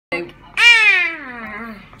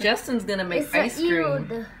Justin's gonna make It's ice cream.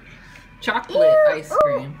 Ew. Chocolate ice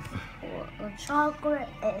cream. Chocolate.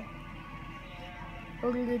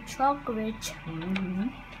 Only chocolate.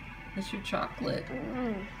 That's your chocolate.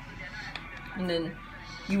 Mm. And then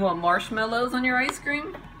you want marshmallows on your ice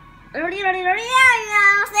cream? Yeah,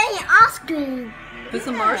 saying ice cream. Put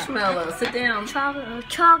some marshmallows. Sit down.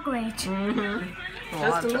 Chocolate.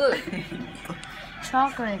 Justin, look.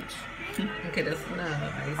 Chocolate. Okay, that's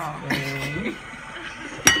not ice cream.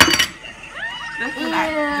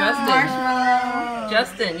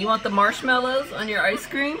 Justin, you want the marshmallows on your ice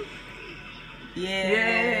cream?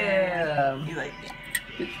 Yeah. You like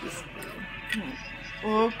Get this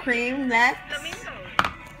whipped cream next.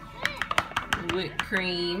 whipped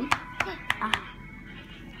cream.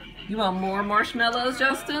 You want more marshmallows,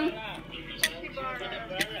 Justin?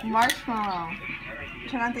 Marshmallow.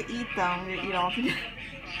 Try not to eat them. You eat all together.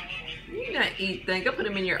 You not eat them. Go put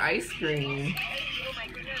them in your ice cream.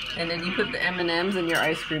 And then you put the M&Ms in your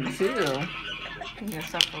ice cream too. Here,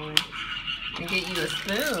 separately. And get you a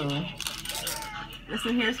spoon.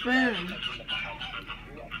 Listen here, spoon.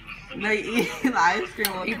 No, you eat the ice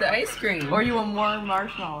cream. Eat the ice cream. Or you want more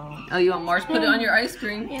marshmallow? Oh, you want marsh? Put it on your ice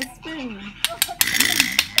cream. Yeah, spoon.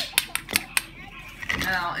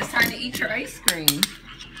 Now it's time to eat your ice cream.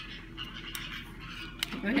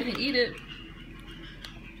 Go ahead and eat it.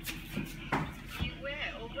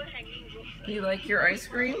 You like your ice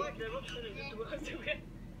cream?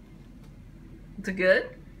 Is it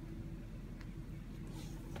good?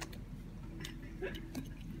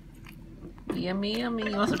 Yummy, yummy.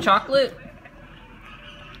 You want some chocolate?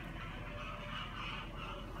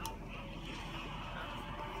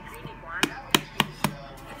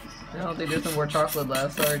 I don't think there's no more chocolate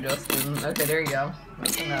left. Sorry, Justin. Okay, there you go.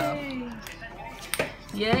 That's enough.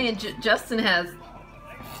 Yay, and Justin has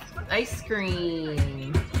ice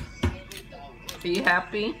cream. Are you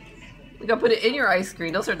happy? We gotta put it in your ice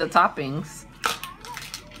cream. Those are the toppings.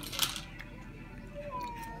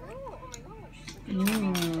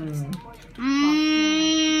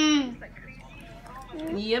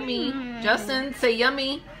 Yummy. Justin, say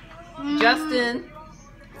yummy. Justin.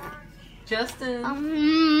 Justin.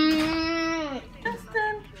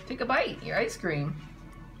 Justin. Take a bite. Your ice cream.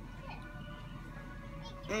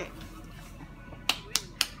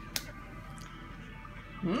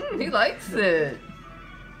 He likes it.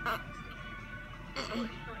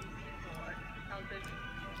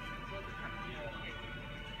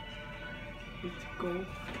 It's cold.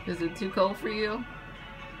 Is it too cold for you?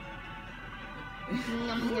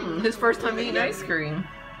 His first time eating ice cream.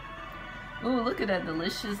 Oh, look at that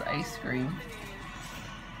delicious ice cream.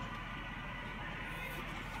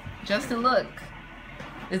 Justin, look.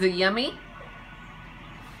 Is it yummy?